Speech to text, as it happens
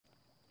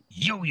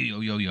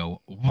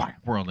Yo, what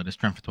world? It is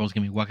Trent for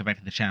TwelvesGaming. Welcome back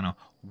to the channel.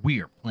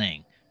 We are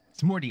playing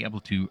some more Diablo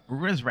 2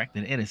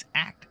 Resurrected. It is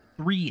Act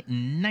 3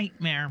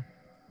 Nightmare.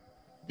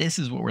 This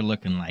is what we're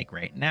looking like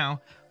right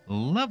now.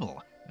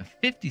 Level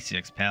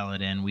 56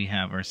 Paladin. We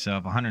have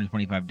ourselves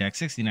 125 dex,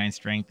 69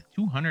 strength,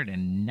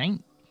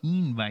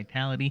 219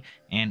 vitality,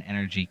 and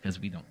energy because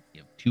we don't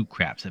give two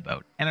craps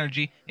about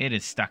energy. It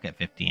is stuck at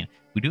 15.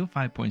 We do have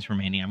 5 points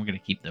remaining. I'm going to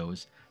keep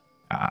those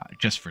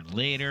just for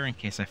later in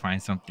case I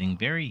find something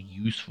very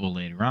useful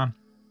later on.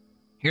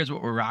 Here's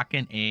what we're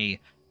rocking: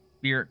 a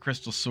spirit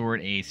crystal sword,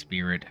 a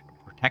spirit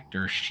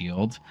protector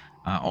shield,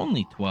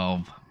 only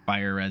 12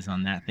 fire res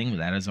on that thing, but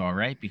that is all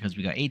right because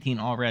we got 18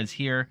 all res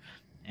here,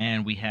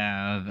 and we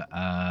have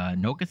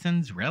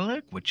Nokathan's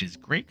relic, which is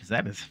great because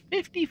that is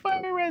 50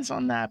 fire res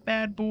on that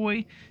bad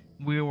boy.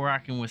 We were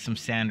rocking with some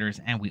Sanders,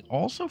 and we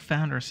also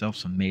found ourselves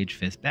some Mage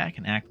Fist back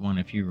in Act 1,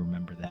 if you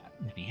remember that.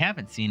 If you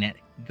haven't seen it,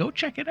 go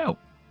check it out.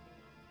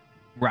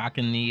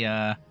 Rocking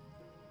the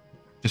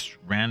just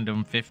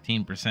random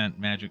 15%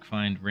 magic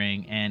find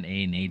ring and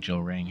a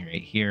Nagel ring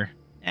right here,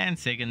 and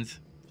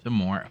Siggins some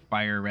more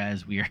fire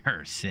res. We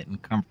are sitting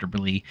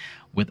comfortably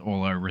with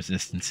all our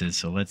resistances,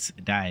 so let's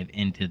dive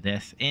into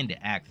this,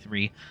 into Act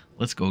 3.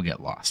 Let's go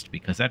get lost,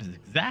 because that is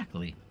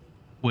exactly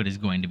what is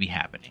going to be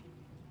happening.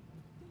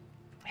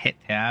 Hit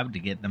tab to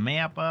get the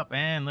map up,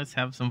 and let's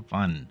have some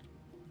fun.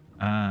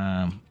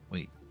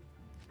 Wait,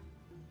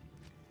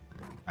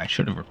 I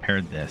should have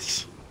repaired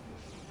this.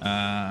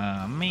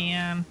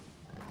 Man.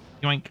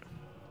 Yoink.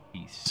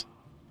 Peace.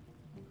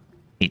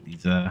 Hate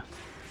these,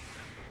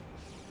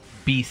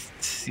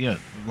 beasts. Yeah,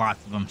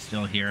 lots of them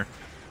still here.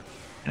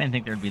 I didn't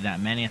think there'd be that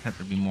many. I thought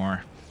there'd be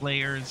more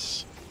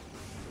Flayers.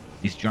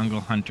 These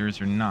jungle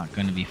hunters are not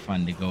going to be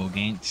fun to go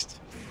against.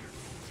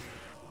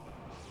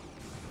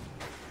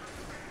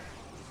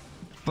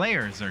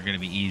 Flayers are going to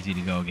be easy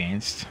to go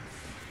against.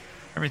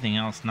 Everything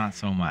else, not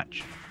so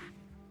much.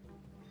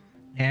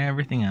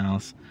 Everything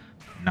else,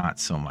 not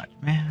so much.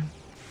 Man,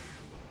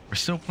 we're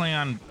still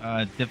playing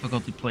on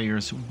difficulty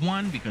players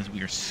 1 because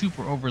we are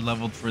super over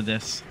leveled for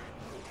this.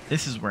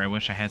 This is where I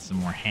wish I had some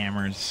more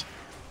hammers.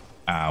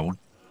 We'll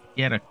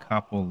get a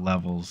couple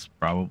levels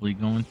probably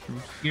going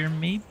through here,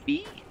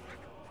 maybe?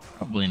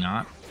 Probably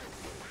not.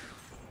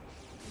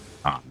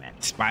 Oh man,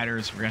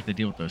 spiders. We're gonna have to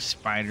deal with those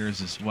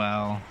spiders as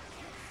well.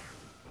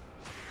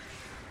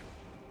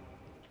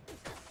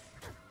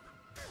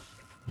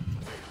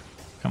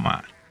 Come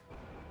on.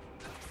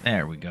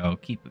 There we go.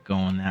 Keep it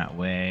going that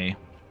way.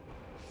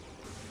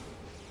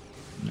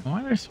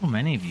 Why are there so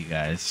many of you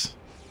guys?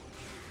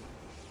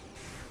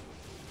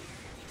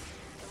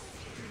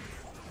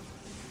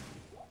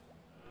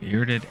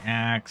 Bearded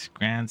axe,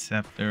 grand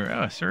scepter.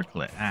 Oh, a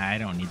circlet. I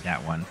don't need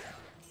that one.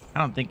 I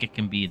don't think it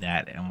can be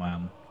that.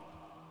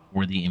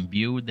 Or the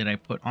imbued that I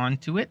put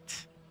onto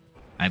it.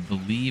 I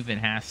believe it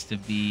has to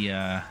be.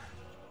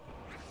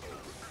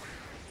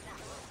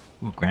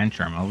 Ooh, grand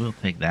charm. I will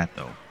take that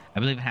though. I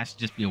believe it has to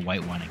just be a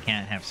white one. It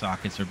can't have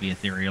sockets or be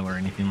ethereal or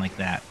anything like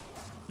that.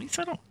 At least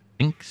I don't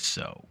think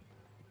so.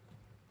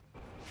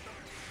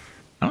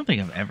 I don't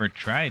think I've ever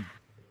tried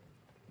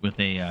with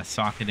a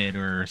socketed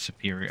or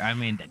superior. I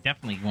mean, that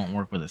definitely won't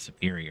work with a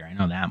superior. I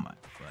know that much,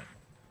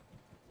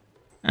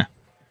 but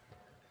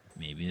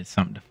maybe it's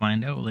something to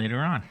find out later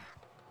on.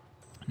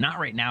 Not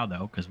right now,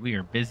 though, because we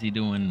are busy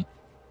doing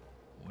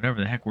whatever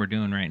the heck we're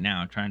doing right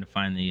now, trying to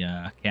find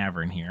the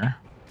cavern here.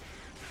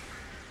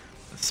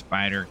 The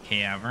spider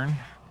cavern.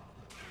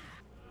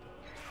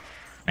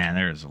 Man,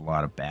 there's a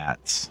lot of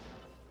bats.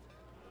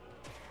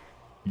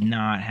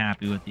 Not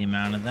happy with the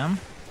amount of them.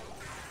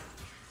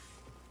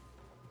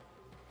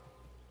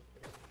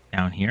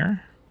 Down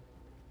here.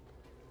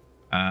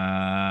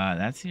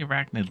 That's the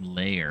arachnid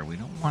layer. We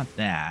don't want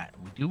that.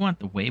 We do want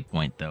the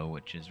waypoint, though,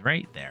 which is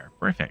right there.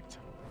 Perfect.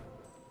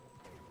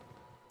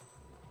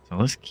 So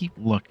let's keep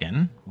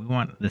looking. We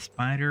want the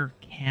spider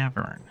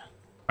cavern.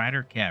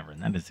 Spider cavern.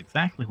 That is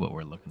exactly what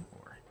we're looking for.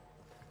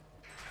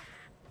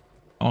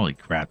 Holy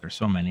crap, there's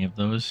so many of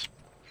those.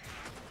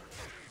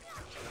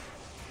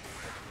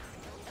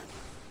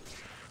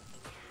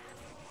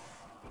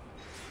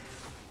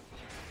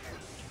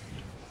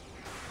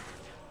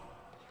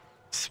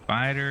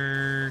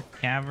 Spider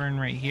cavern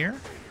right here.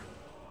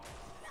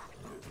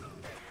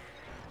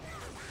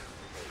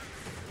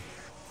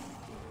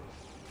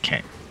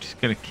 Okay,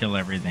 just gonna kill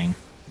everything.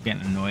 I'm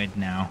getting annoyed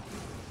now.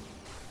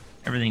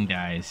 Everything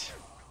dies.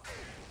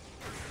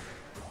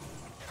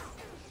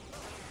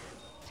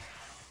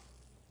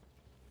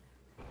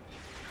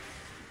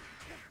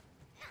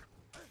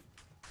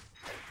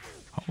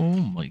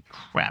 Holy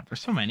crap, there's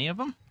so many of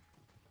them.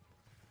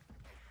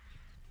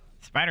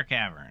 Spider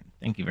cavern,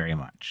 thank you very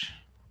much.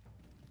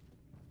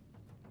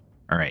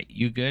 All right,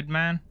 you good,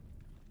 man?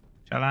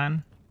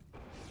 Chalan?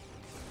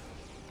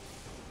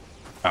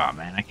 Oh,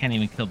 man, I can't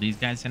even kill these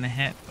guys in a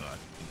hit. Oh,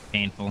 it's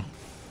painful.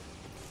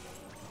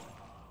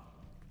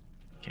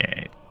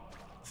 Okay,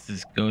 let's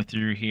just go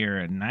through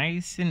here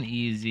nice and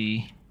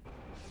easy.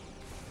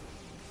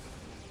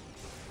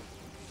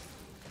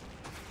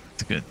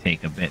 It's gonna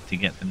take a bit to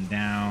get them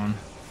down.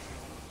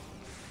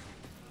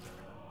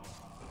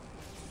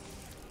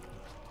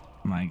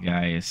 My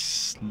guy is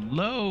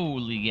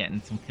slowly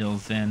getting some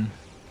kills in.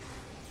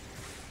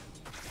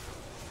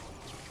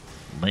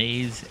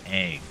 Lays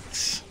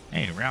eggs.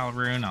 Hey,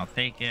 Ralrune, I'll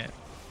take it.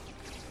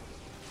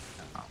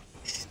 Oh,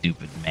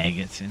 stupid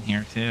maggots in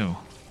here too.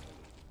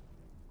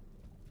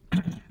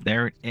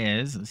 There it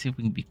is. Let's see if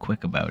we can be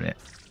quick about it.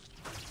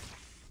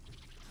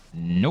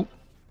 Nope.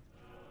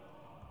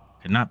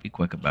 Could not be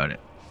quick about it.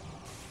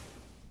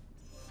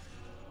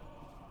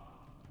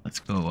 Let's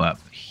go up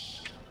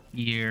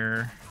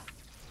here.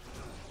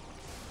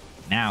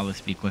 Now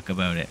let's be quick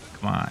about it.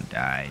 Come on,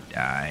 die,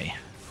 die.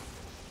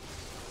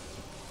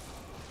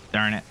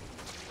 Darn it.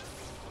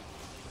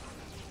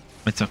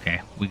 It's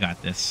okay. We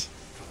got this.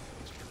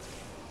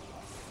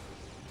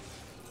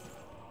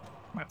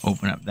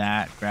 Open up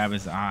that. Grab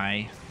his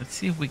eye. Let's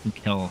see if we can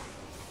kill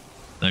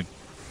the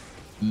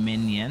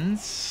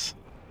minions.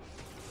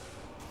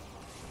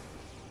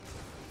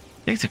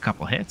 Takes a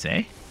couple hits,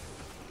 eh?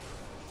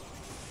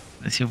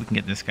 Let's see if we can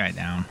get this guy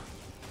down.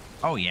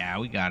 Oh, yeah,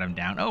 we got him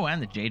down. Oh,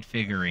 and the Jade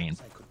figurine.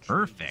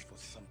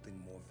 Perfect.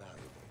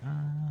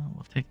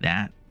 We'll take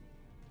that.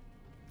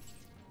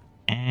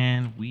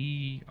 And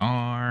we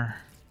are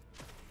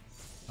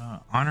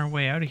on our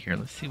way out of here.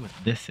 Let's see what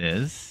this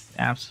is.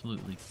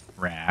 Absolutely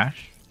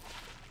trash.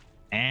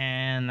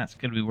 And that's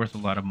going to be worth a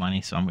lot of money,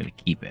 so I'm going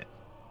to keep it.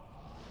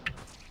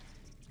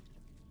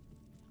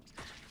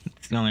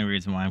 It's the only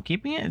reason why I'm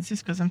keeping it. It's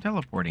just because I'm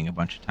teleporting a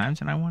bunch of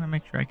times, and I want to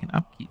make sure I can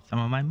upkeep some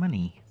of my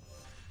money.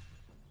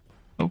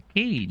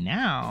 Okay,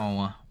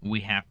 now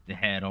we have to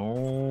head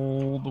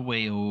all the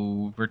way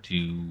over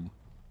to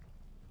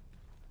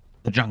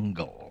the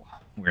jungle.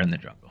 We're in the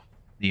jungle.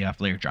 The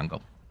Flayer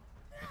jungle.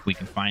 If we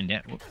can find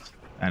it. Whoops.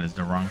 That is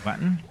the wrong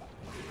button.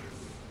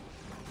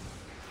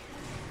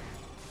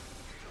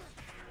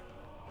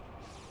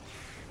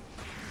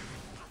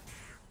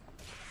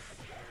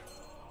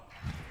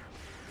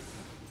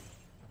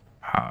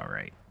 All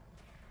right.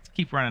 Let's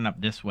keep running up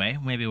this way.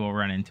 Maybe we'll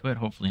run into it.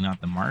 Hopefully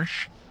not the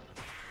marsh.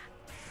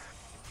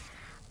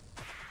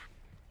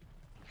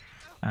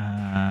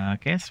 I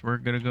guess we're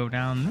going to go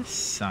down this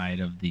side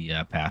of the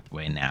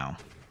pathway now.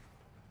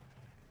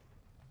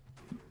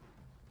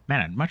 Man,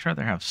 I'd much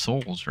rather have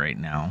souls right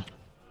now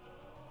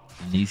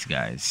than these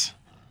guys.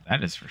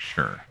 That is for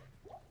sure.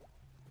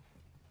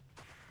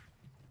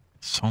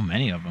 So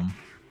many of them.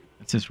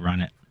 Let's just run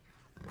it.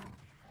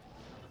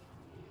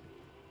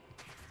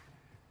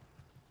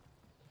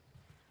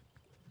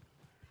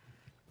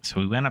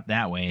 So we went up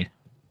that way.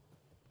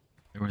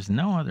 There was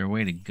no other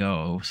way to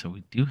go, so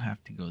we do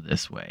have to go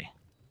this way.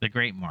 The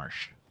Great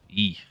Marsh.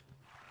 Eeh.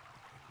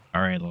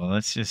 All right, well,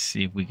 let's just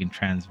see if we can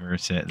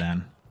transverse it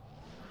then.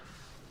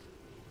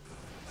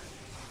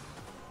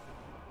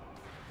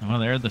 Well,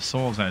 they're the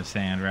souls I was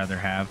saying I'd rather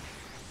have.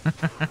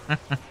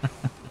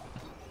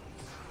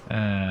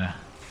 And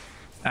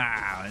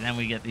then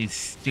we get these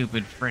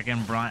stupid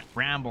freaking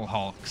bramble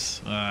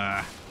hulks.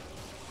 Oh,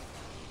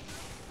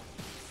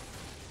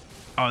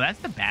 that's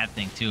the bad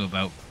thing, too,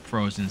 about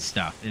frozen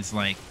stuff. Is,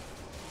 like,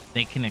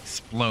 they can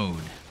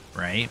explode,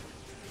 right?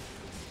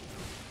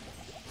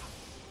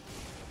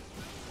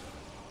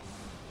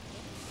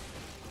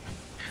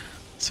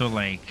 So,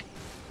 like,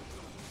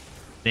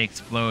 they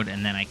explode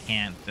and then I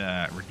can't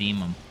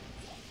redeem them.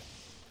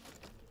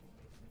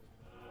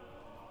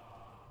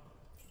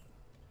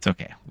 It's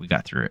okay. We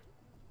got through it.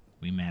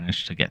 We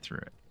managed to get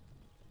through it.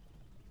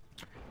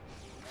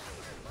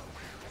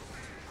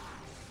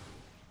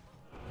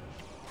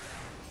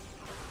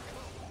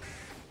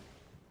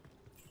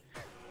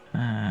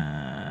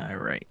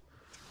 Right.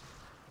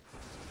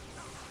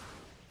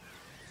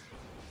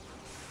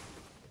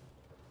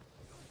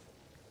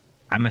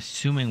 I'm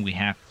assuming we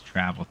have to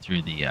travel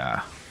through the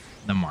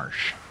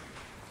marsh.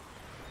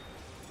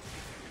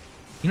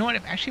 You know what?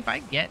 If I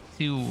get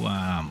to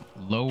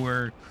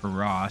lower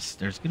Karos,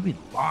 there's going to be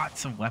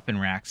lots of weapon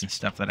racks and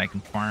stuff that I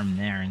can farm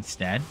there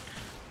instead.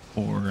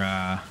 For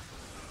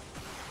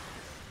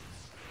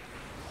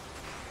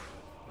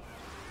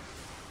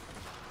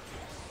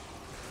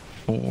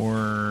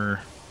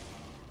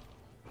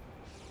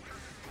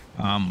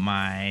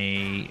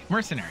my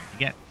mercenary to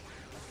get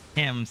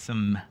him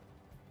some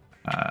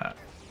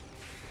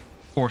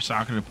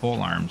 4-socketed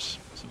pole arms.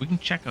 So we can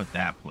check out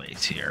that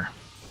place here.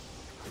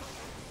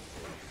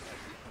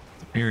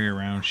 Superior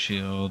round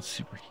shield,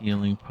 super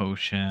healing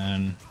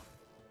potion.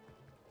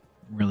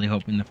 Really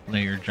hoping the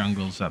Flayer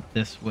jungle's up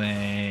this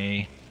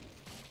way.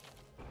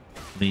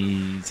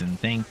 Please and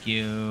thank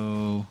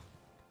you.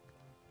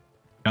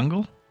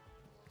 Jungle?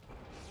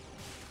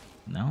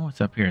 No,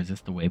 it's up here. Is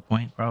this the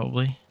waypoint,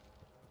 probably?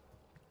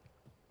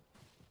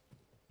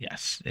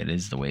 Yes, it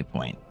is the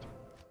waypoint.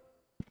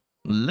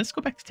 Let's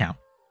go back to town.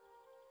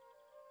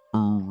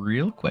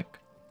 Real quick.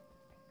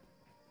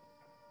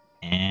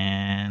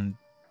 And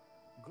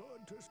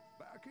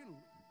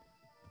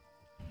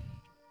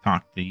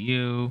talk to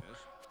you.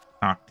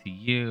 Talk to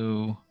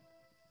you.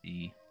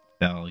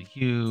 Sell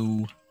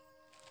you.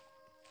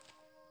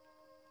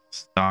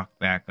 Stock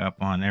back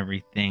up on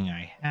everything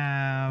I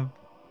have.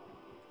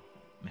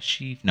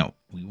 Mashif. No,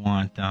 we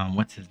want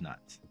what's his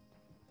nuts?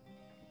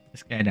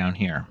 This guy down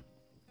here.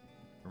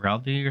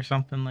 Raldi or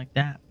something like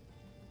that.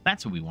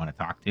 That's who we want to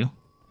talk to.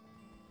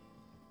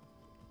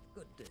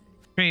 Good day.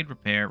 Trade,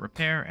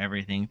 repair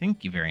everything.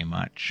 Thank you very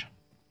much.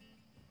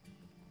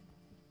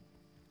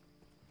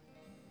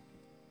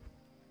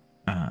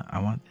 I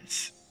want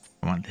this.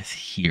 I want this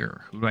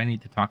here. Who do I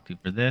need to talk to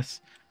for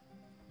this?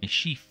 A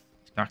chief.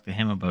 Talk to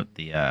him about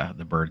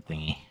the bird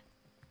thingy.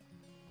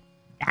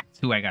 That's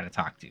who I got to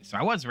talk to. So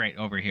I was right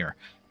over here.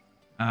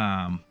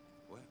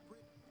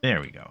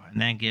 There we go. And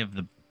then give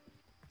the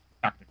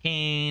Dr.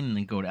 Kane, and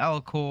then go to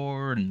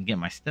Elcord and get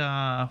my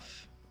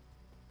stuff.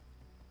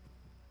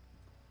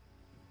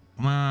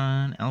 Come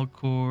on,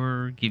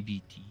 Elcord, give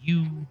it to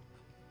you.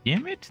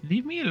 Damn it,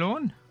 leave me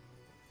alone.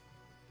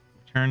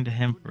 Return to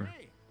him.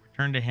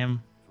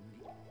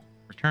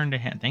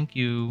 Thank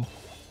you.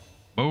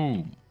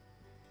 Boom.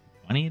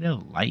 20 to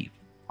life.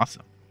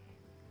 Awesome.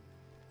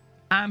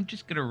 I'm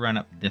just gonna run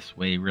up this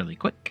way really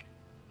quick,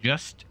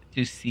 just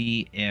to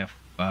see if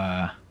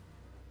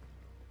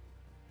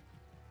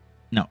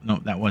no,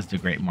 that was the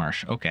Great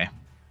Marsh. Okay.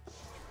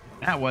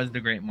 That was the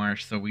Great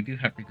Marsh, so we do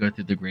have to go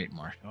through the Great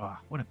Marsh. Oh,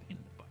 what a pain in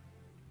the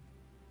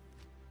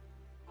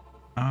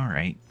butt.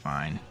 Alright,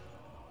 fine.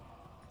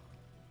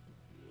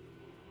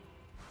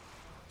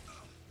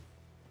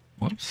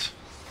 Whoops.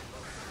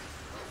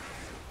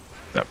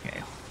 It's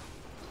okay.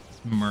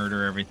 Let's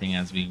murder everything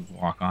as we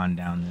walk on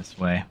down this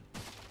way.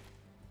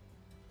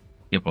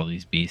 Skip all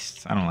these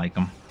beasts. I don't like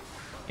them.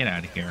 Get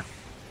out of here.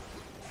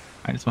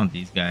 I just want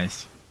these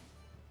guys.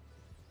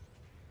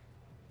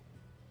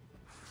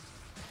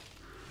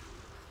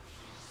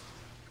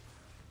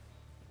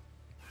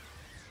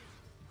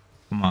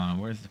 Come on,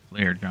 where's the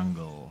flare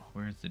jungle?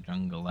 Where's the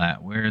jungle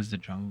at? Where's the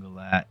jungle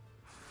at?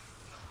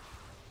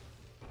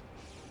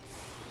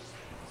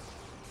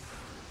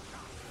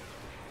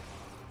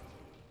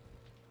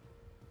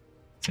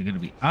 Is it going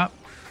to be up?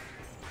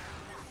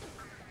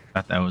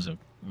 Thought that was a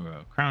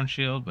crown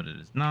shield, but it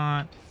is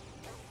not.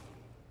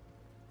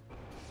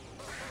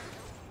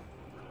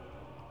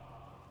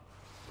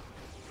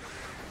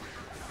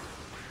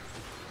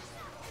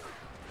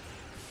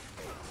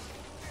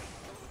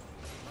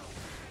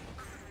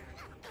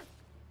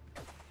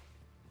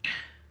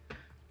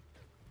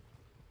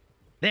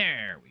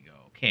 There we go.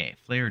 Okay,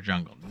 flare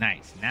jungle.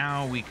 Nice.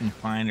 Now we can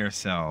find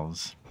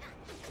ourselves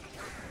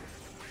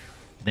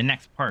the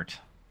next part.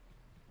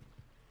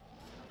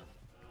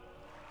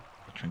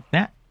 Drink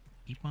that.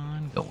 Keep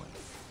on going.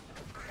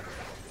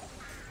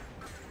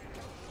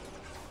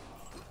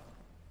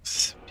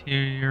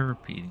 Superior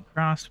repeating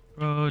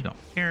crossbow.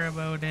 Don't care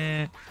about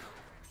it.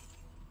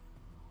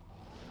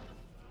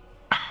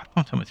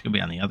 Don't tell me it's gonna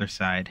be on the other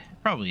side.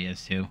 It probably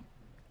is too.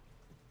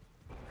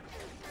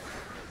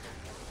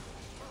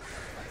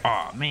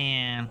 Oh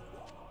man.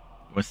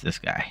 What's this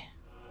guy?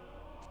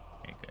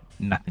 Okay, good.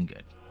 Nothing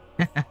good.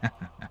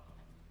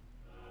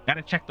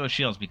 Gotta check those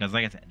shields because,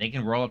 like I said, they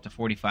can roll up to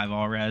 45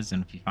 all res,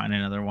 and if you find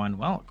another one,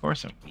 well, of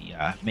course, I'll be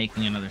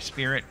making another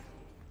spirit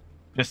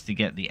just to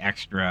get the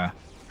extra,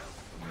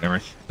 whatever,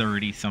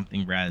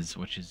 30-something res,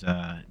 which is,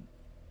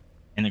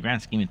 in the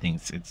grand scheme of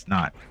things, it's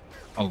not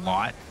a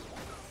lot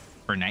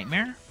for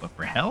Nightmare, but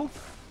for Hell,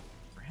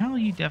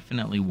 you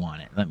definitely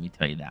want it. Let me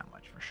tell you that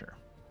much for sure.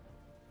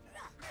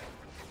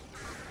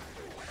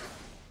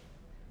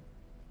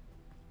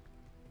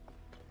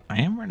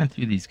 I am running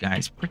through these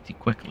guys pretty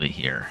quickly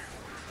here.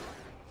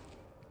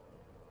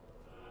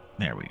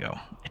 There we go.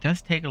 It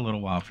does take a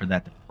little while for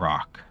that to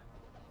proc.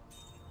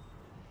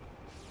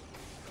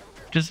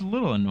 Which is a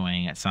little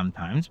annoying at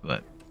sometimes,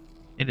 but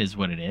it is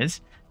what it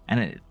is.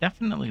 And it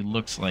definitely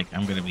looks like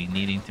I'm going to be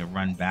needing to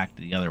run back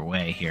the other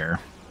way here.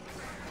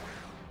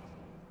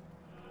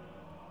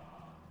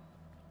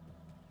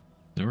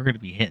 So we're going to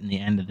be hitting the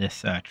end of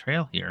this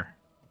trail here.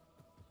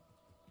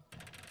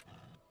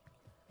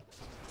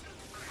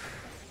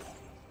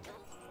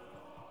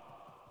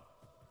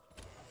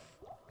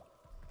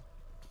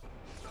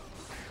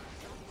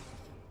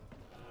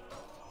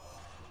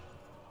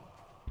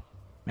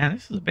 Man,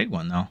 this is a big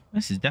one, though.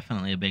 This is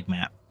definitely a big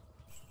map.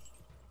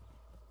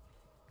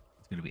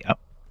 It's going to be up.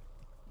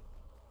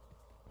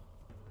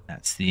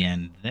 That's the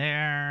end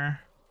there.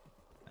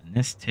 And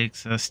this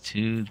takes us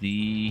to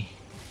the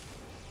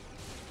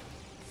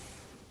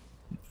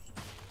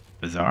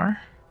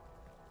Bazaar?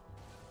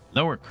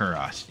 Lower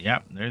Kuros.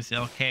 Yep, there's the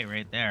LK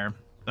right there.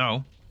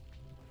 So,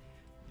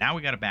 now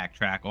we got to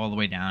backtrack all the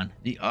way down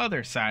the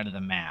other side of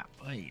the map.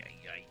 Ay, ay,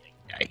 ay,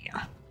 ay,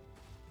 ay.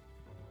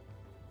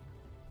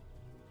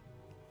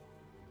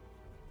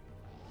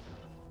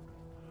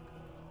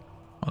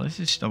 Well, let's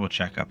just double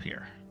check up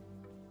here.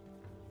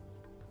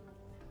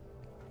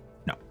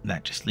 No,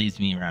 that just leads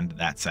me around to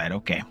that side.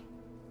 Okay.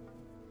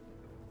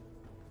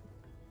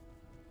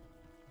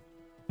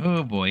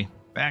 Oh boy.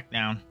 Back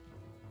down.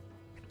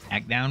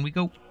 Back down we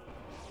go.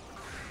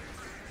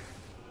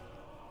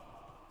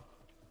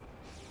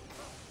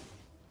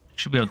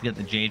 Should be able to get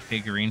the Jade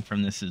figurine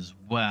from this as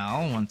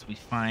well once we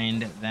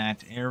find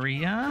that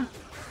area.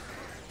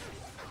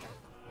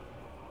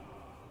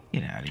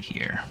 Get out of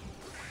here.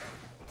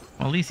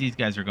 Well, at least these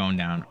guys are going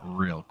down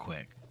real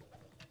quick.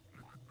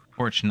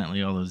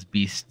 Fortunately, all those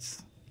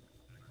beasts,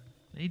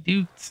 they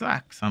do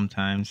suck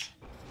sometimes.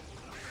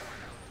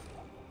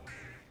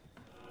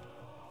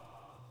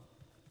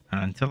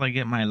 Until I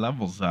get my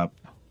levels up.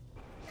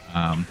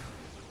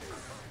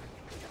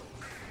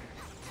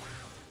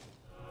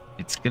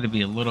 It's going to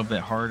be a little bit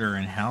harder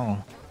in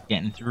hell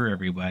getting through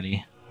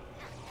everybody.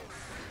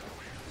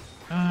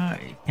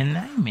 Can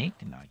I make...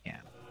 No, I can't.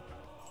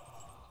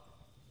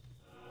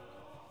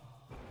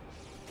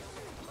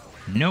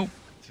 Nope.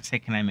 Just say,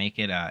 can I make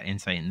it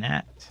insight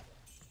net?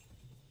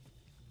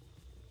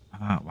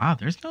 Wow,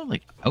 there's no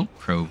like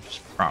outcrows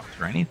props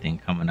or anything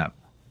coming up.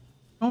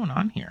 What's going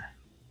on here?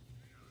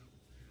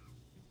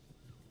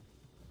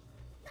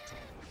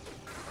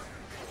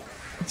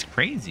 It's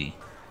crazy.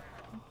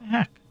 What the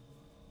heck?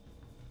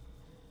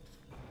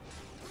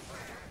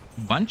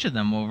 A bunch of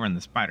them over in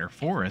the spider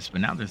forest,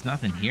 but now there's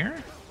nothing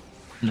here?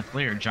 In the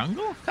Flayer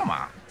jungle? Come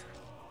on.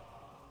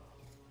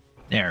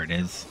 There it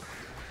is.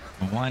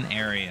 One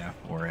area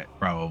for it,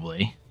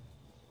 probably.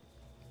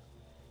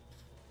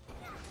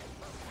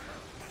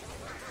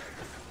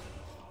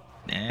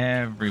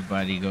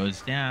 Everybody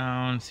goes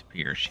down.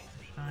 Superior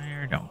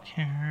Shire, don't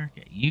care.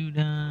 Get you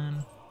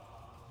done.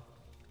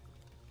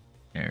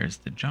 There's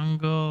the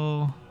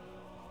jungle.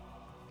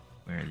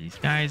 Where are these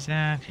guys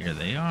at? Here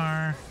they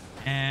are.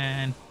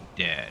 And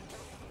dead.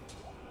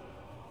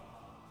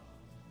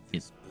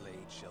 This blade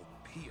shall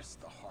pierce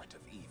the heart of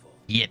evil.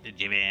 Get the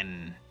jib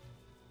in.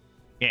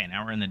 Okay,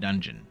 now we're in the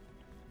dungeon.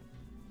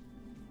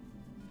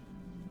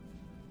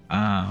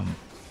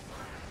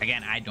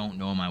 Again, I don't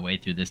know my way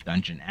through this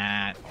dungeon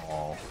at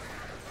all.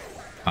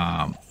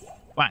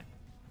 But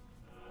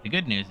the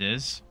good news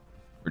is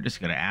we're just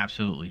gonna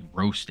absolutely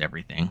roast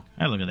everything.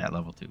 Oh, look at that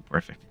level 2.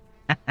 Perfect.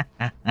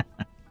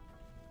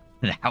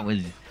 That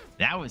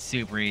was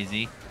super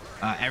easy.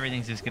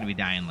 Everything's just gonna be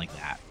dying like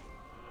that.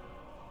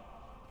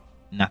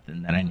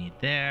 Nothing that I need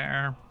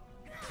there.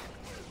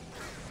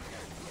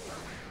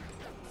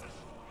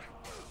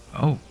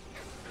 Oh.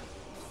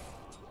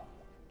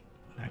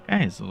 That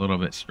guy is a little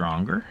bit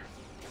stronger.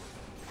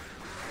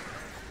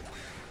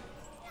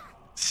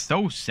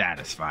 So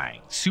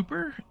satisfying.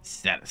 Super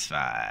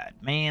satisfied.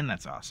 Man,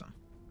 that's awesome.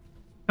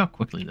 Look how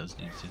quickly those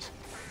dudes just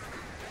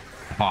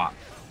pop.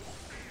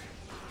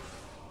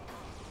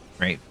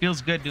 Right?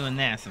 Feels good doing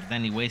this, but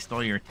then you waste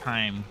all your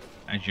time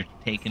as you're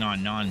taking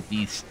on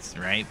non-beasts,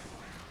 right?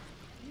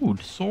 Ooh,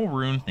 soul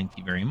rune. Thank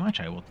you very much.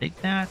 I will take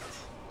that.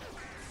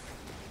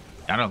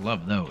 Gotta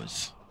love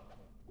those.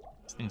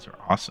 These things are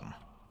awesome.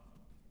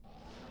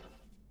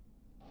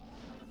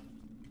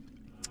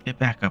 Let's get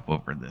back up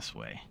over this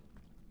way.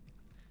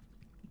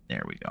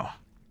 There we go.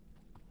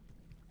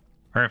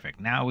 Perfect.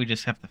 Now we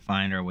just have to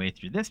find our way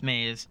through this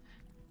maze,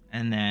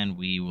 and then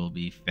we will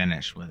be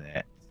finished with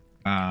it.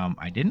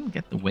 I didn't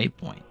get the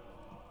waypoint,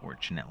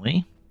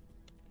 unfortunately.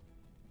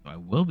 So I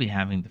will be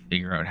having to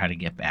figure out how to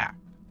get back.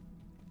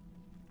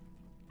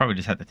 Probably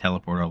just have to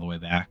teleport all the way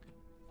back.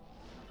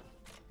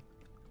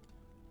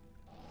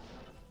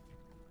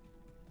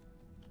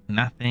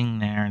 Nothing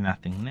there,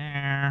 nothing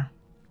there.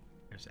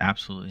 There's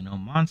absolutely no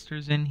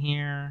monsters in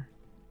here,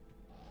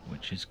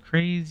 which is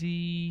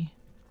crazy.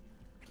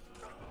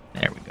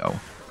 There we go.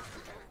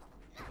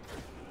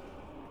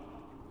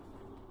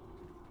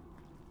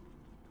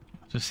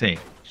 Just say,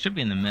 should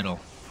be in the middle.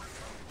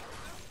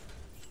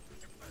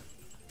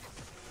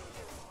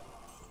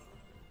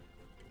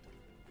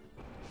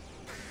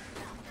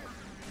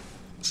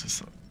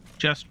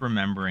 Just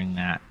remembering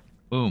that.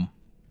 Boom.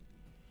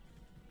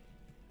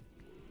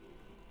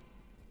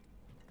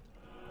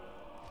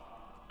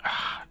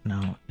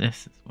 No,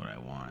 this is what I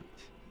want.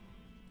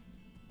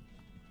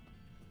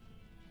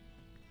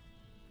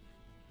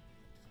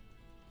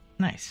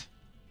 Nice.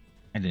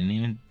 I didn't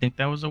even think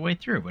that was a way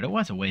through, but it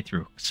was a way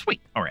through.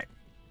 Sweet. All right.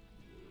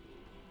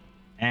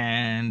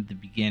 And the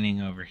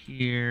beginning over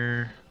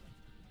here.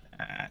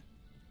 That.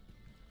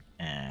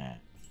 And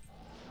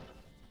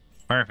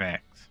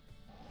perfect.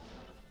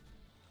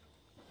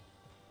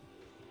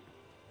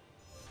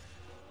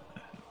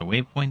 The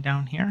waypoint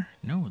down here?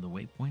 No, the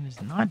waypoint is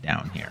not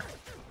down here.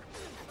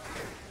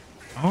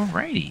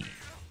 Alrighty.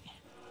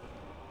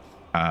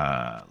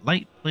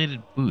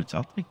 Light-plated boots.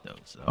 I'll take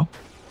those, though.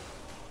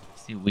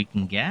 See what we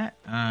can get.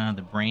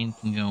 The brain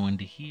can go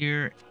into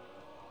here.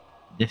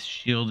 This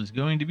shield is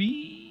going to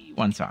be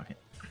 1 socket.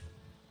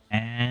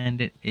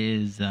 And it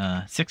is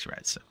 6 res,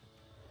 so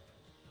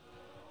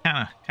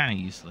kind of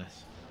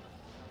useless.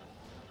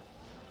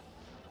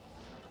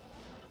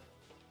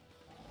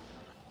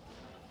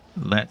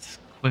 Let's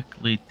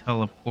quickly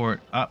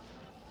teleport up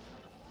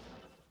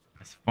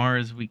as far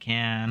as we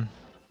can.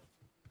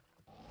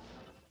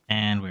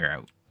 And we're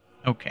out.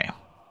 Okay.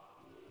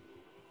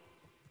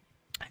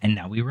 And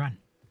now we run.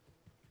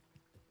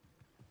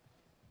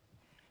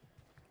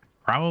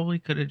 Probably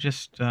could have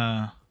just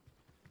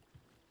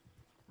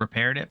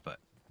repaired it, but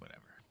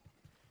whatever.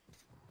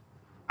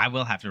 I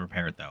will have to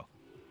repair it, though.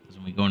 Because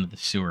when we go into the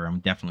sewer, I'm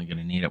definitely going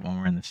to need it when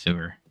we're in the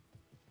sewer.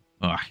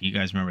 Oh, you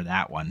guys remember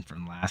that one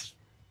from last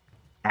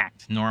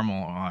Act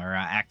normal or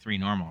Act 3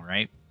 normal,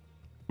 right?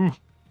 Whew.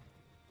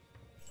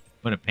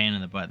 What a pain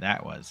in the butt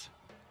that was.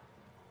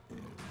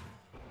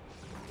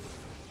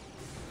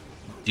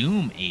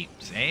 Doom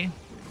apes, eh?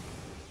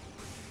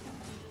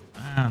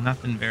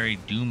 Nothing very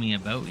doomy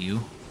about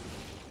you.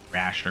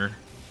 Rasher.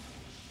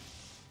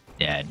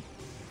 Dead.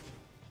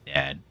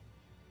 Dead.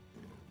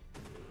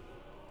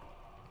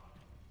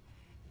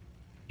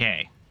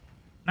 Okay.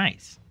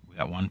 Nice. We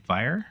got one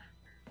fire.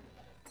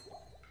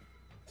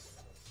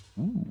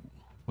 Ooh.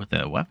 With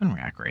a weapon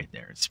rack right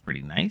there. It's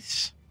pretty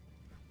nice.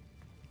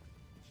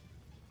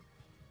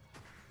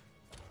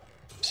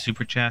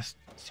 Super chest.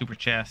 Super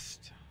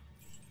chest.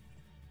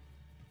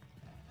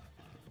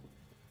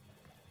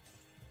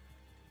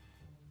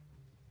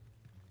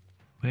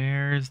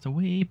 Where's the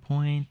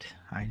waypoint?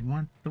 I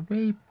want the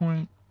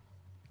waypoint.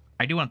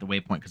 I do want the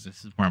waypoint because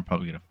this is where I'm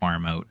probably going to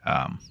farm out.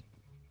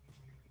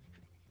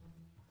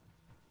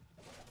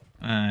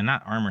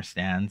 Not armor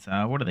stands.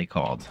 What are they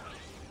called?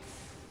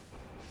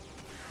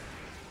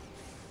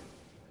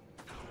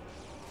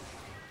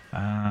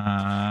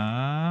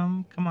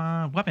 Come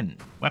on.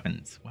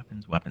 Weapons.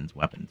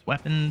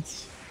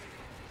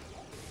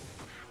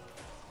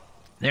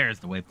 There's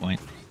the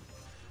waypoint.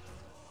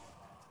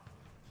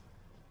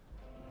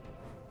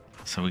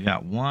 So we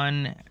got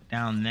one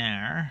down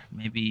there.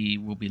 Maybe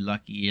we'll be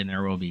lucky and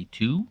there will be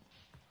two.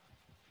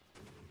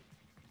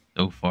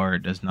 So far,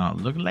 it does not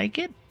look like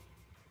it.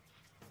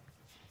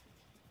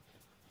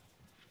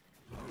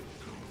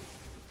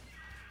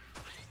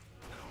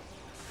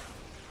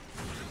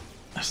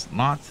 There's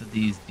lots of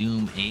these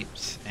Doom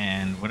apes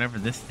and whatever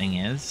this thing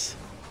is.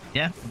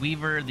 Death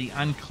Weaver the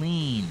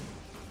Unclean.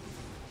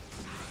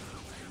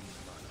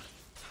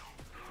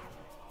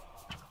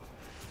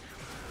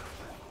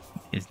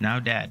 Is now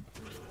dead.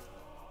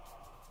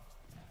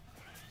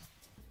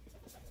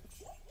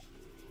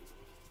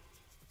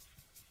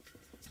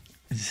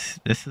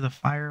 This is a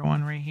fire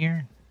one right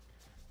here?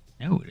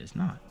 No, it is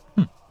not.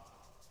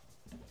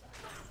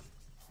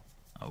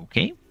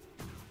 Okay.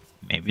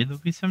 Maybe there'll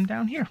be some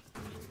down here.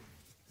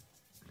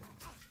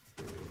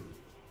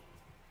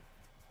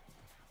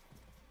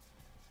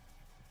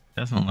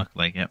 Doesn't look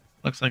like it.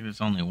 Looks like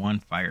there's only one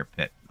fire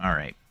pit. All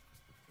right.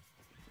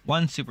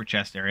 One super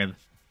chest area.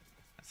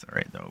 That's all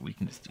right, though. We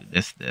can just do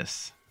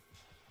this.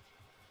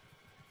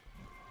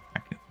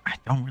 I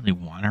don't really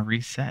want to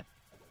reset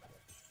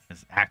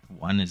because Act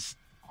 1 is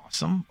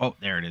awesome. Oh,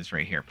 there it is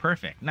right here.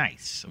 Perfect.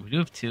 Nice. So we do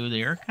have two.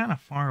 They are kind of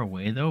far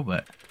away, though,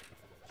 but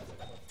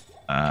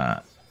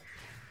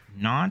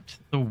not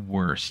the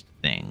worst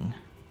thing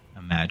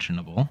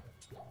imaginable.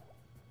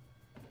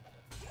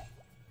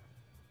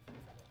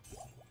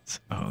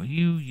 So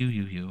you.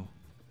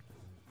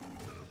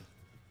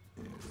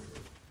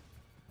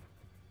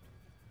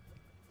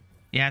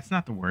 Yeah, it's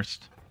not the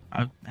worst.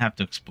 I'll have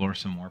to explore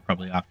some more,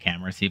 probably off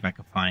camera, see if I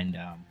can find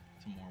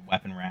some more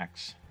weapon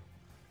racks.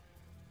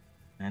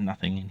 And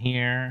nothing in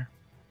here.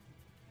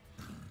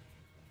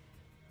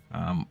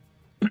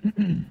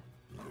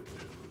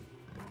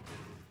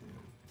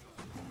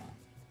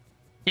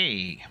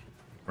 Hey,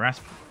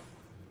 grasp.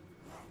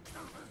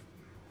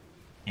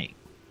 Hey,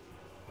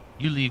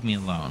 you leave me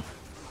alone.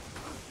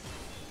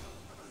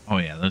 Oh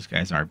yeah, those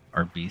guys are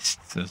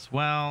beasts as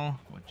well,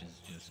 which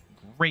is just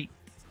great.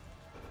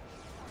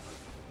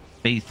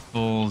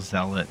 Faithful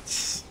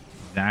zealots,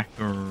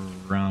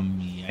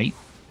 Zacharamite.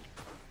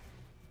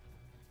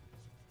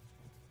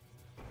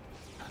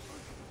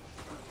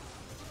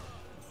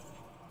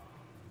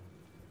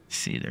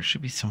 See, there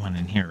should be someone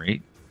in here,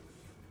 right?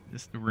 Is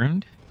this the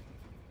ruined?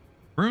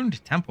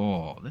 Ruined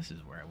temple. This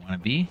is where I want to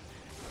be.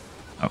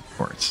 Of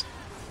course.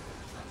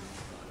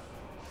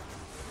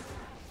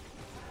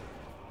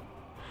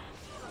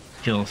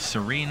 Kill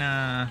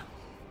Serena.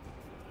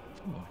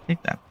 Ooh, I'll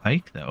take that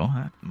pike, though.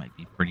 That might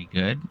be pretty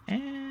good.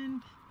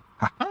 And...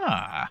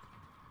 haha!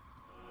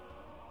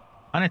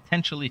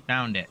 Unintentionally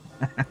found it.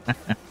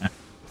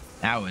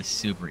 That was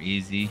super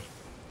easy.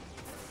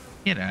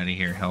 Get out of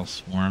here, hell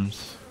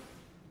swarms.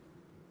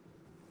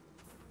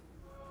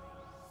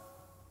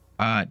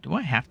 Do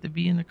I have to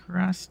be in the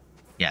crust?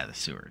 Yeah, the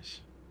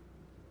sewers.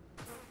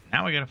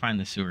 Now I gotta find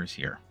the sewers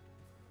here.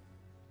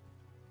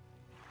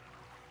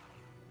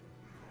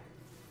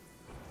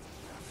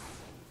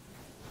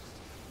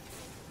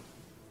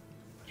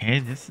 Okay,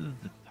 this is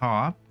the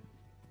top.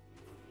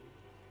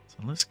 So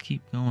let's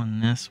keep going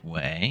this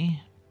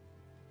way.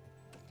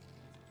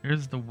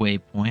 Here's the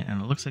waypoint,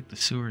 and it looks like the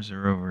sewers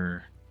are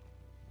over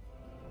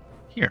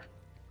here.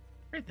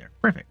 Right there.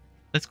 Perfect.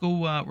 Let's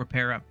go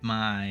repair up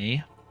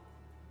my...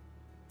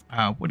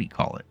 what do you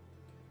call it?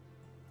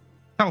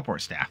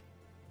 Teleport staff.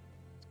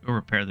 Let's go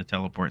repair the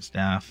teleport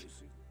staff.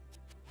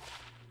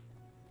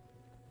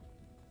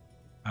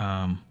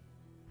 Who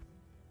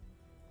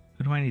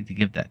do I need to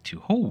give that to?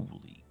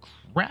 Holy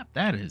crap,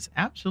 that is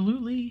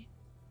absolutely...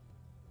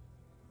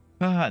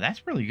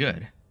 that's really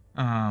good.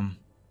 I'm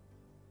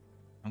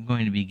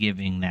going to be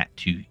giving that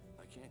to...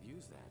 I can't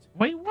use that.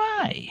 Wait,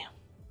 why?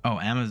 Oh,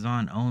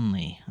 Amazon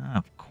only.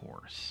 Of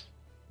course.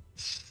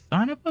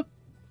 Son of a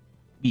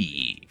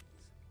bee.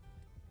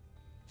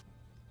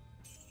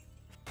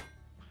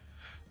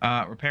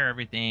 Repair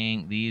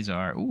everything. These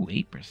are, ooh,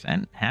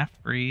 8%, half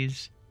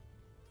freeze.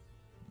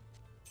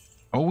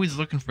 Always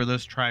looking for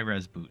those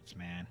tri-res boots,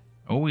 man.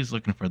 Always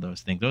looking for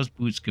those things. Those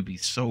boots could be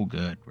so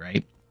good,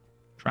 right?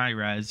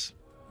 Tri-res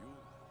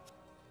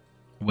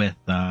with,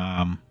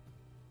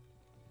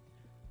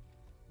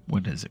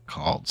 what is it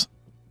called?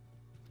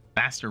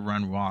 Faster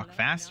run walk,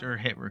 faster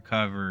hit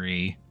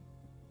recovery,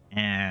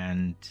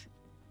 and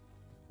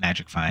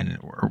magic find,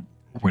 or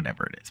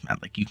whatever it is, man.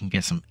 Like, you can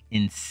get some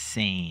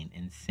insane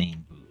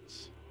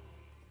boots.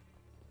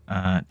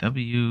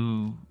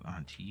 W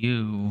onto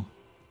you.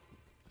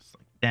 Just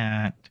like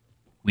that.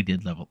 We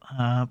did level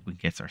up. We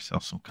get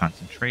ourselves some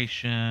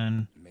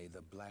concentration. May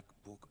the black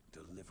book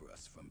deliver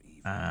us from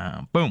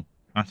evil. Boom.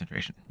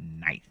 Concentration.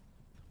 Nice.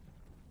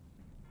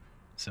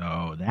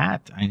 So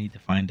that, I need to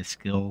find a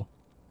skill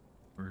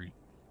for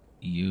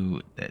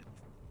you. That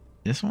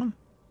this one?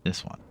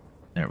 This one.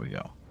 There we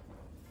go.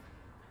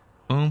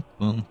 Boom,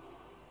 boom,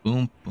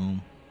 boom,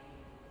 boom.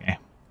 Okay.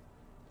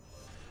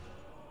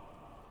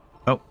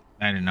 Oh,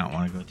 I did not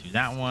want to go through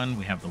that one.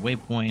 We have the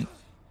waypoint.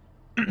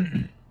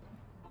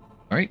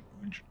 All right,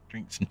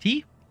 drink some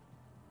tea.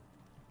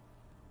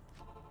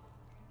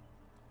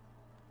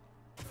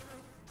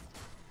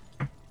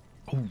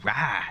 All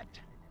right.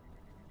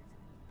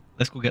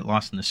 Let's go get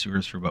lost in the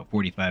sewers for about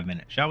 45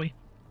 minutes, shall we?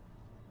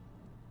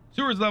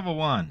 Sewers level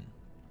 1.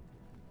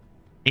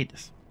 Hate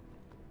this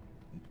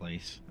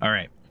place. All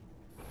right.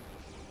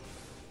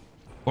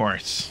 Of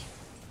course.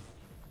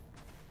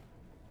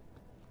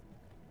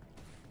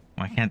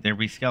 Why can't there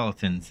be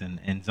skeletons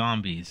and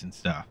zombies and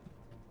stuff?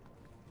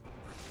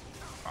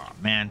 Oh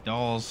man,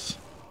 dolls.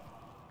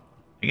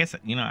 I guess,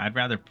 you know, I'd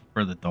rather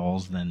prefer the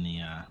dolls than the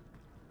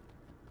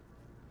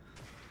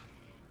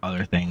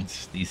other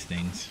things, these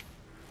things.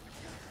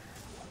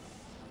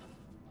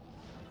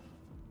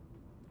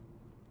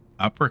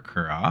 Upper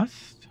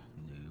crust?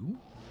 No.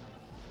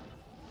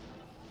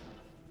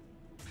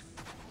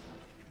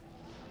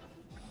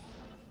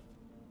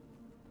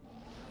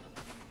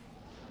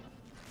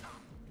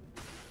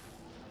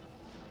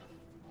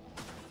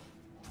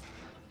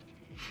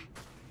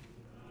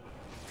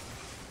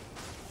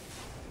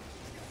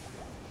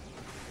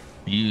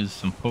 Use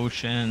some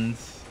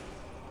potions.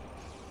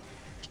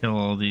 Kill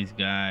all these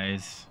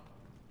guys.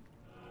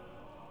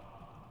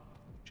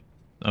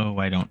 So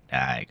I don't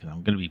die, because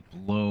I'm going to be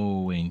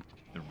blowing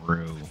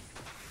through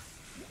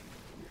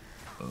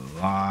a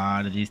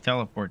lot of these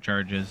teleport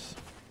charges.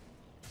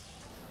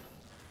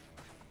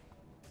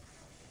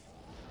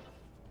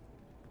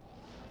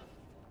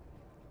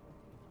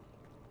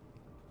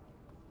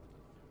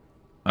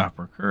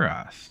 Upper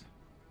crust.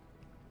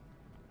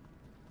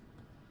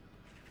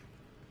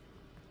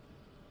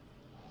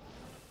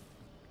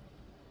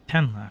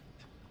 10 left.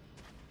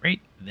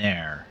 Right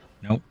there.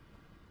 Nope.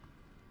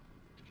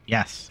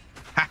 Yes.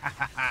 Ha ha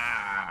ha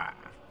ha.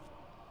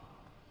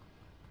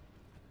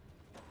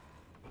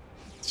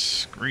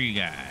 Screw you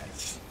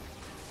guys.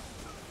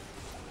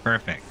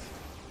 Perfect.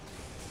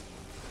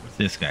 What's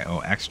this guy? Oh,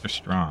 extra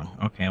strong.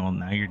 Okay, well,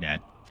 now you're dead.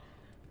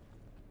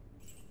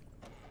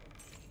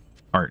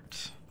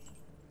 Hearts.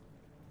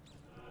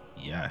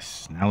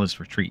 Yes. Now let's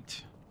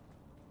retreat.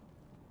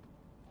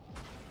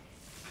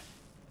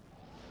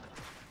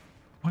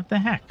 What the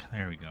heck?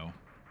 There we go.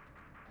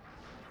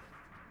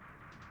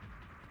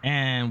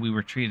 And we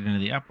retreated into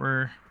the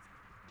upper.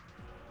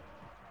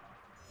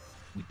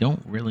 We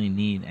don't really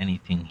need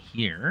anything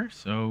here,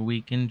 so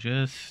we can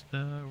just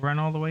run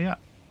all the way up.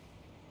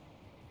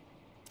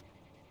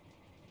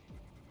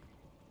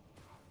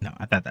 No,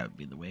 I thought that would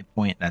be the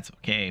waypoint. That's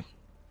okay.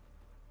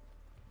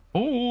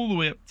 All the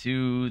way up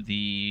to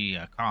the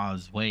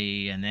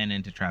causeway and then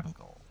into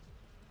Travancore.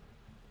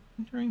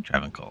 Entering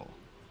Travancore.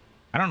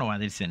 I don't know why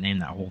they just didn't name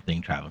that whole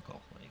thing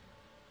Travancore. Like,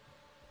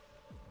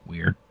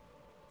 weird.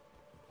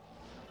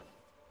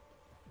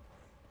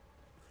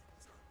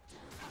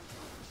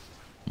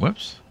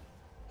 Whoops.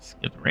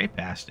 Skipped right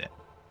past it.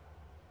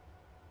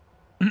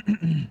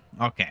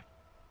 Okay.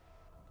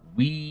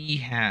 We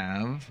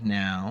have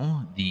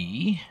now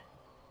the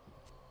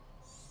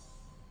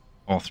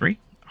all three.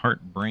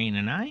 Heart, brain,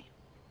 and eye.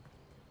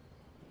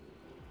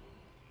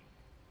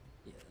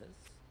 Yes.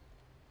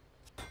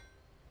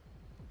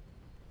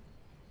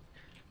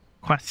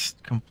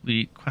 Quest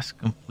complete. Quest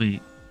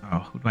complete. Oh,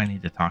 who do I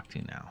need to talk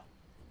to now?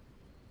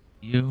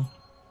 You.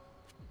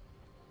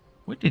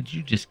 What did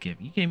you just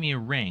give? You gave me a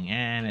ring,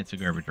 and it's a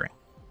garbage ring.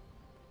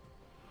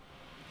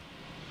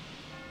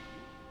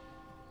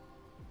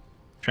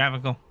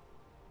 Travancore.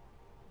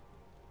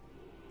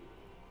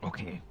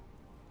 Okay.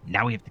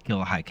 Now we have to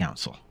kill a High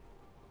Council.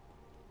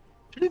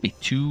 Shouldn't be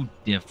too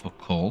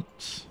difficult.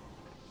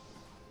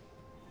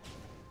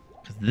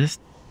 Because this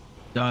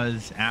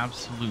does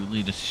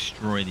absolutely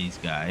destroy these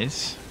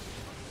guys.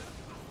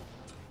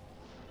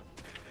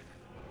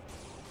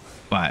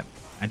 But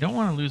I don't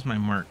want to lose my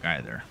merc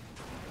either.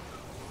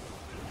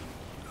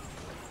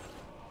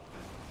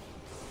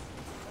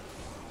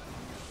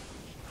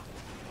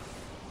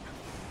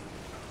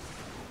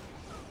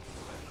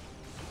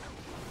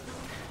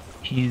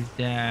 He's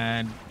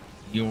dead.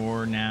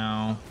 You're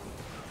now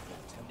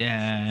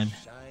dead.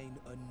 Shine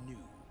anew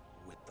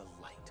with the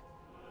light.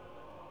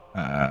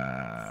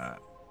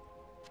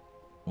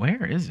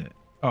 Where is it?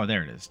 Oh,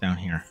 there it is, down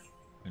here.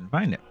 Couldn't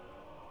find it.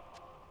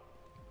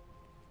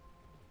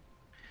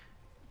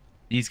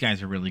 These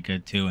guys are really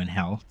good too in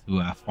hell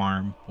to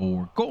farm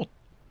for gold.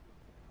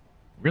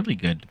 Really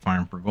good to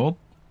farm for gold.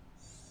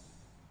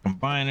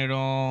 Combine it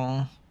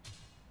all.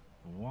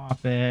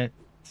 Whop it.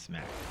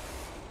 Smack.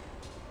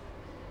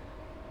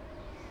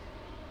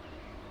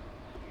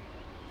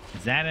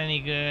 Is that any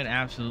good?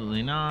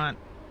 Absolutely not.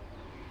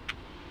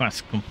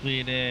 Quest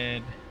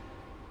completed.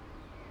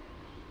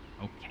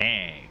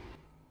 Okay.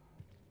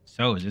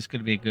 So is this going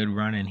to be a good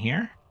run in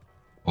here?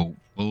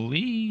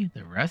 Hopefully.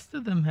 The rest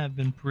of them have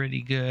been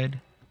pretty good.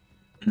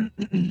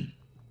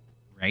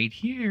 Right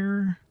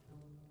here.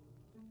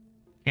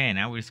 Okay,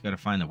 now we just got to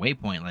find the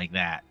waypoint like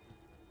that.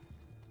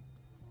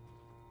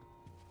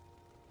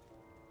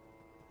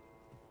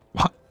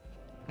 What?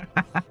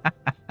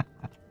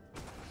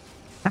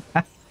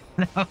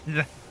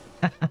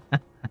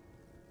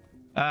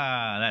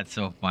 Ah, that's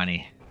so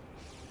funny.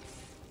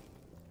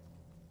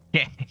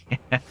 Yeah.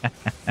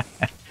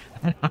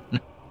 I don't know.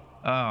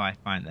 Oh, I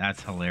find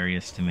that's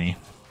hilarious to me.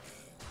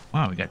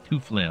 Wow, we got 2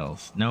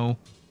 flails. No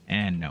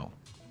and no.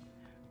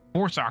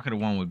 4 socket of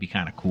 1 would be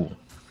kind of cool.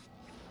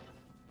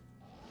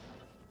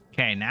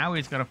 Okay, now we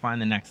just got to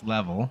find the next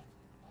level.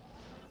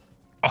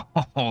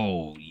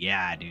 Oh,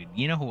 yeah, dude.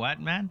 You know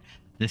what, man?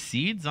 The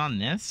seeds on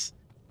this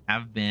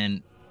have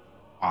been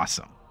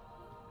awesome.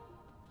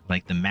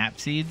 Like the map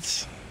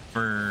seeds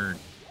for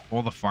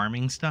all the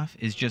farming stuff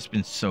has just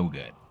been so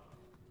good.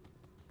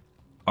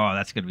 Oh,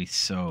 that's going to be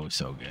so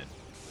good.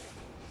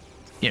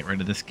 Get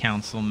rid of this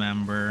council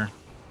member.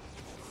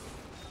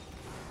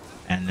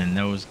 And then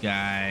those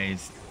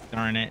guys.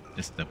 Darn it.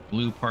 Just the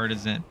blue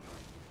partisan.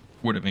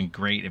 Would have been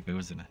great if it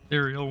was an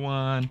ethereal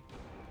one.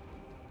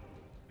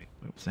 Wait,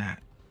 what was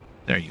that?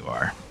 There you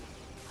are.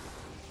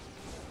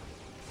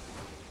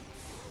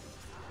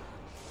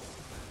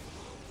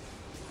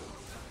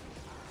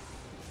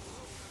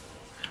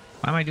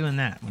 Why am I doing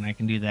that when I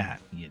can do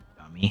that, you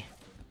dummy?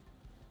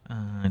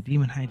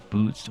 Demon hide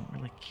boots, don't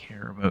really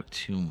care about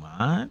too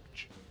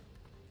much.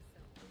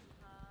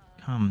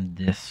 Come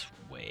this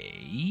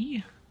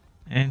way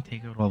and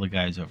take out all the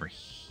guys over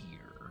here.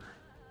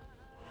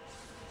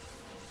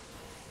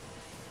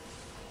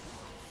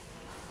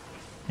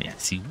 Yeah,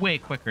 see, way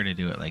quicker to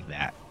do it like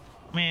that.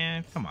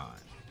 Man, come on.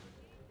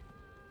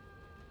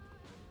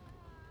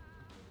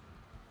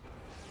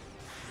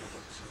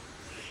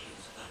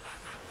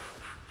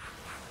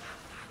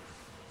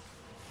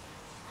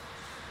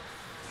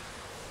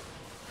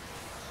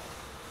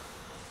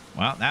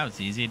 Well, that was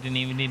easy. It didn't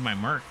even need my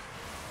merc.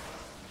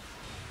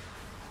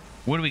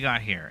 What do we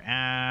got here?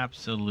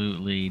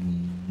 Absolutely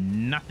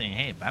nothing.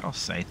 Hey, battle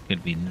scythe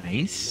could be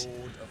nice.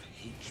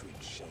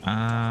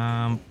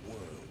 An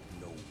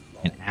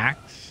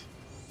axe,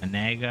 a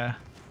naga,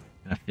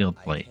 and a field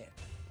plate.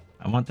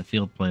 I want the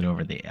field plate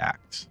over the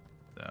axe.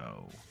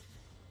 So,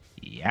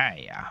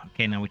 yeah.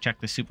 Okay, now we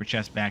check the super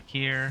chest back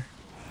here.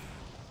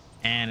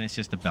 And it's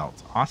just a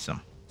belt.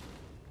 Awesome.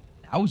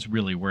 That was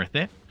really worth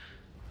it.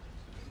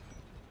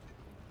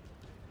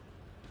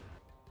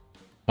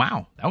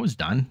 Wow, that was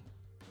done.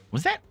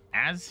 Was that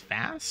as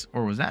fast?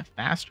 Or was that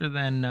faster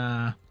than...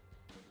 No,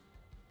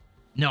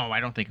 I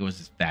don't think it was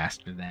as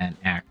faster than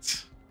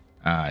Act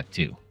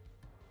 2.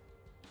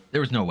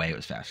 There was no way it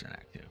was faster than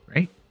Act 2,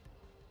 right?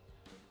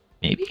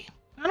 Maybe?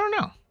 I don't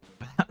know.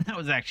 That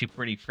was actually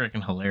pretty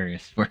freaking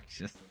hilarious. Where it's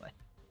just like...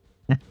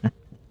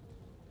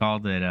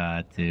 called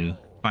it to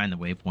find the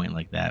waypoint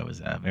like that. It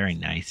was very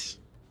nice.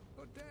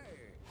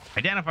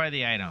 Identify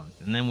the items,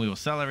 and then we will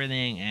sell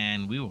everything,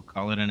 and we will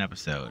call it an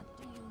episode.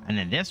 And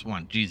then this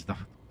one, geez,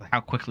 how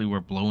quickly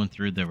we're blowing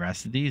through the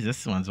rest of these.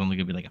 This one's only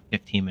gonna be like a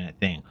 15-minute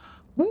thing.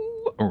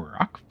 Ooh, a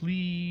rock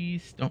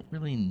fleece. Don't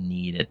really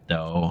need it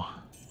though.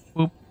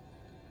 Boop.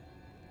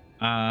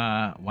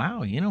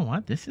 Wow, you know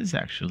what? This is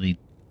actually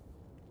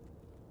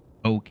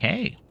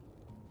okay.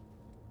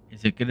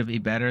 Is it gonna be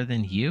better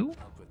than you?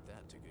 I'll put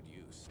that to good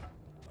use.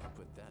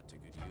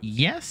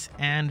 Yes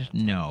and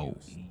no.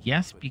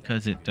 Yes,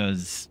 because it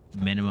does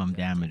minimum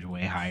damage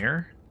way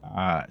higher.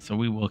 So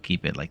we will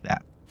keep it like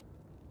that.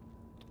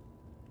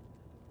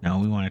 No,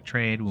 we want to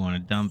trade. We want to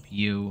dump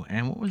you.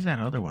 And what was that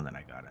other one that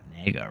I got? A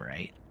Naga,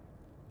 right?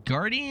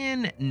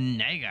 Guardian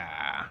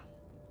Naga.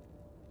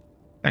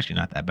 Actually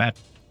not that bad.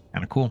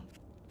 Kind of cool.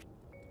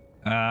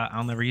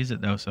 I'll never use it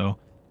though, so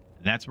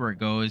that's where it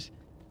goes.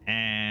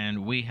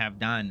 And we have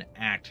done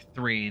Act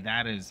 3.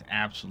 That is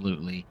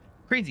absolutely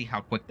crazy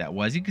how quick that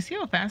was. You can see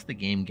how fast the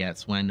game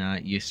gets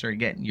when you start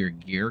getting your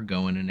gear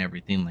going and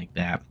everything like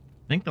that.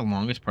 I think the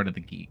longest part of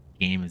the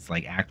game is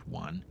like Act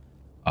 1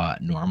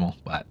 normal,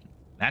 but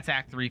that's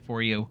Act 3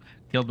 for you.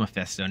 Killed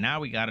Mephisto.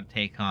 Now we got to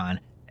take on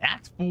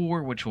Act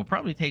 4, which will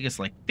probably take us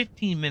like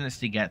 15 minutes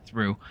to get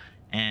through.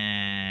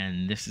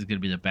 And this is going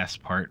to be the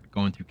best part,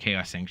 going through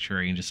Chaos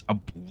Sanctuary and just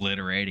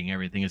obliterating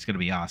everything. It's going to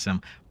be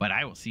awesome. But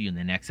I will see you in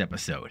the next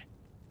episode.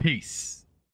 Peace.